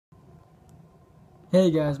Hey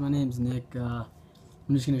guys, my name's Nick. I'm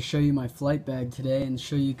just going to show you my flight bag today and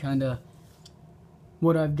show you kind of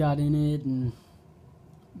what I've got in it and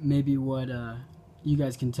maybe what you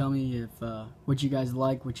guys can tell me if what you guys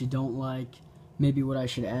like, what you don't like, maybe what I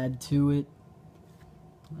should add to it.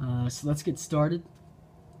 So let's get started.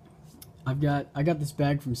 I got this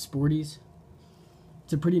bag from Sporty's.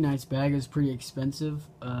 It's a pretty nice bag. It's pretty expensive.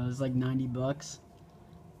 It's like 90 bucks,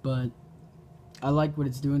 but I like what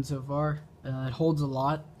it's doing so far. It holds a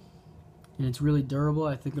lot, and it's really durable.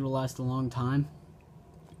 I think it'll last a long time.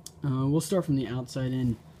 We'll start from the outside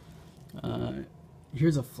in.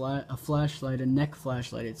 Here's a flashlight, a neck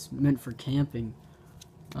flashlight. It's meant for camping.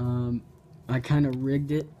 I kind of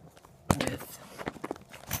rigged it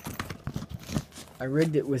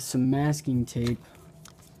with some masking tape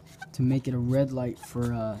to make it a red light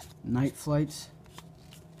for night flights.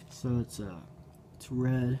 So it's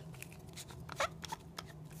red.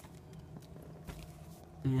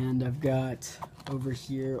 And I've got over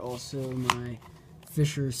here also my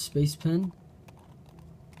Fisher Space Pen,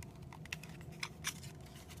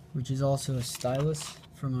 which is also a stylus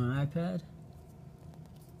for my iPad.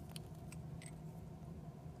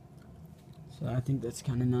 So I think that's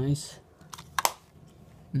kind of nice.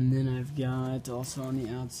 And then I've got also on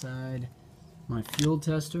the outside my fuel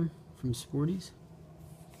tester from Sporty's.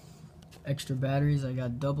 Extra batteries, I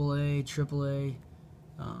got AA, AAA.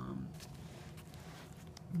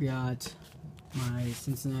 Got my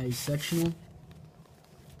Cincinnati sectional,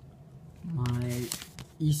 my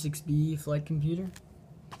E6B flight computer,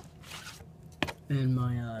 and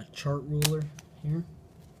my chart ruler here.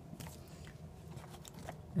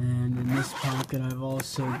 And in this pocket I've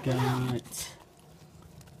also got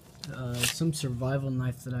some survival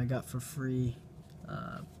knife that I got for free.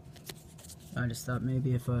 I just thought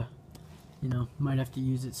maybe if might have to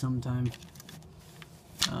use it sometime.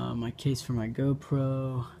 My case for my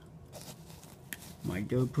GoPro,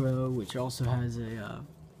 which also has a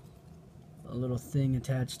little thing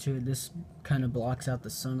attached to it. This kind of blocks out the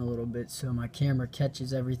sun a little bit, so my camera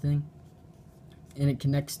catches everything, and it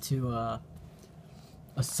connects to a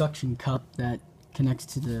suction cup that connects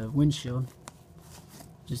to the windshield.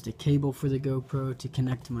 Just a cable for the GoPro to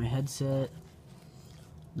connect to my headset.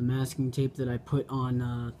 The masking tape that I put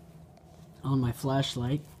on my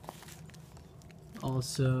flashlight.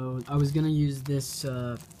 Also, I was gonna use this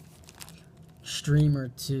streamer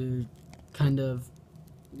to kind of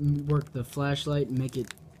work the flashlight and make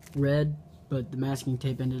it red, but the masking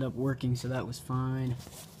tape ended up working, so that was fine.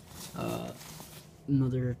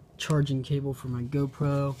 Another charging cable for my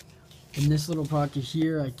GoPro. In this little pocket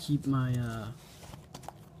here, I keep my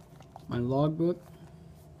my logbook.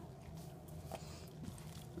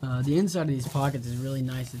 The inside of these pockets is really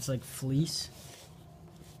nice. It's like fleece,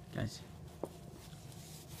 guys.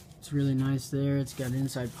 It's really nice there. It's got an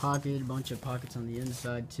inside pocket, a bunch of pockets on the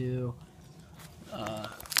inside too.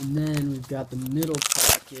 And then we've got the middle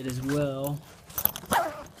pocket as well,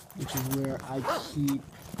 which is where I keep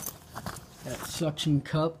that suction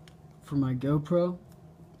cup for my GoPro.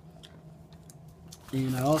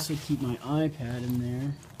 And I also keep my iPad in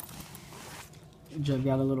there, which I've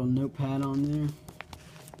got a little notepad on there.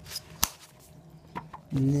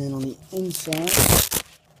 And then on the inside,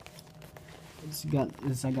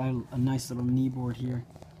 I got a nice little knee board here.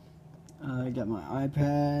 I got my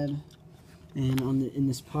iPad, and in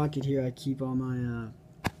this pocket here I keep all my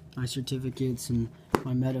my certificates and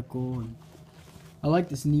my medical. And I like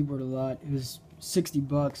this knee board a lot. It was 60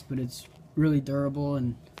 bucks, but it's really durable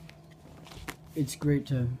and it's great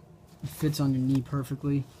it fits on your knee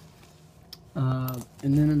perfectly. And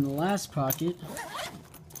then in the last pocket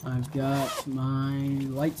I've got my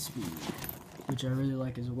Lightspeed, which I really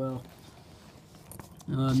like as well.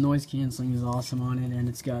 Noise canceling is awesome on it, and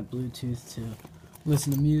it's got Bluetooth to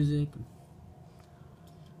listen to music.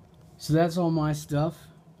 So that's all my stuff.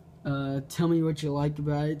 Tell me what you like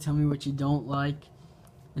about it, tell me what you don't like,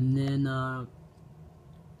 and then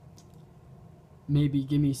maybe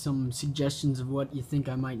give me some suggestions of what you think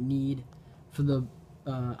I might need. For the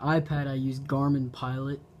iPad, I use Garmin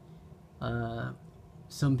Pilot.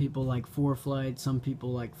 Some people like 4Flight, some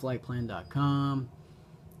people like flightplan.com.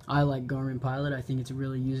 I like Garmin Pilot. I think it's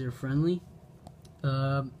really user-friendly.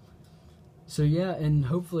 So yeah, and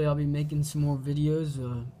hopefully I'll be making some more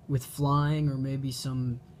videos with flying, or maybe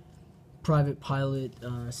some private pilot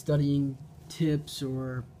studying tips,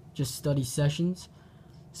 or just study sessions.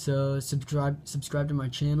 So subscribe to my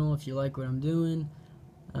channel if you like what I'm doing.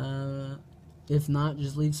 If not,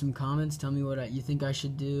 just leave some comments. Tell me what you think I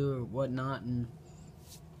should do or whatnot, and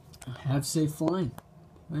have safe flying.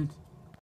 Thanks.